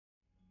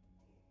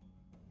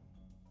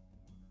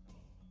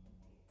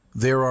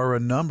There are a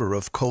number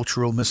of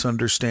cultural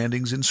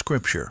misunderstandings in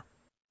Scripture.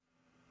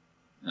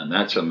 And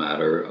that's a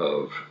matter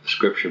of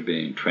Scripture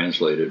being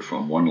translated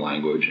from one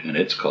language and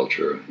its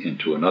culture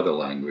into another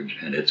language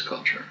and its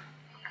culture.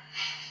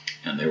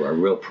 And there are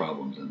real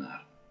problems in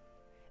that.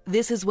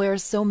 This is where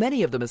so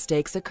many of the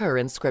mistakes occur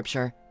in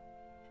Scripture.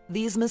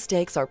 These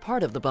mistakes are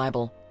part of the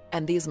Bible,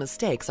 and these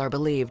mistakes are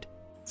believed.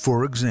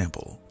 For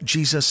example,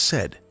 Jesus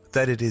said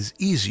that it is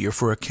easier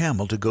for a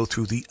camel to go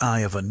through the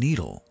eye of a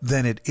needle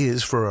than it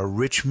is for a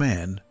rich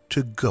man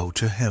to go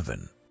to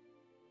heaven.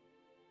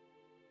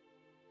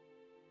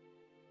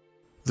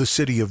 The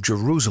city of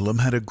Jerusalem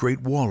had a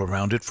great wall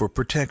around it for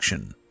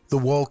protection. The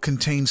wall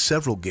contained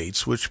several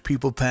gates which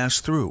people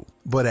passed through,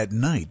 but at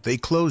night they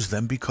closed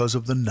them because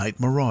of the night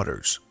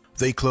marauders.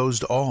 They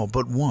closed all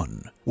but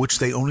one, which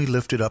they only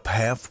lifted up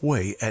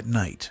halfway at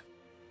night.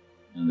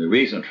 And the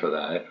reason for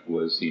that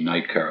was the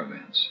night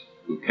caravans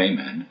who came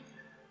in.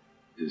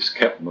 This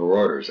kept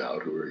marauders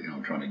out who were,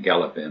 trying to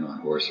gallop in on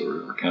horse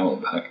or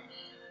camelback.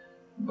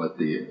 But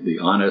the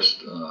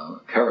honest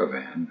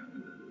caravan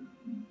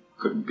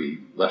couldn't be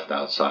left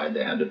outside.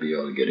 They had to be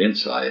able to get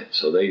inside.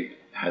 So they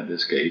had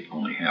this gate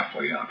only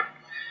halfway up.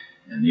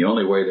 And the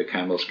only way the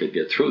camels could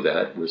get through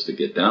that was to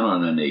get down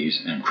on their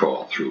knees and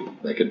crawl through.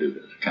 They could do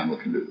this. A camel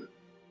can do this.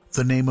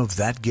 The name of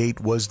that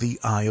gate was the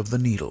Eye of the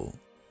Needle.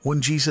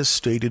 When Jesus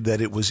stated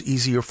that it was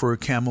easier for a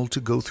camel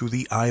to go through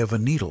the eye of a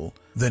needle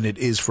than it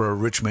is for a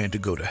rich man to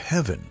go to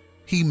heaven,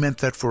 he meant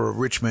that for a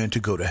rich man to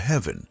go to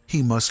heaven,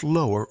 he must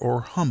lower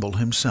or humble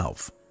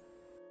himself.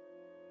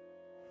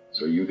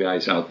 So you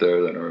guys out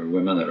there that are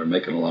women that are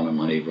making a lot of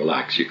money,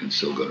 relax, you can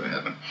still go to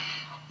heaven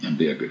and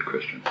be a good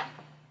Christian.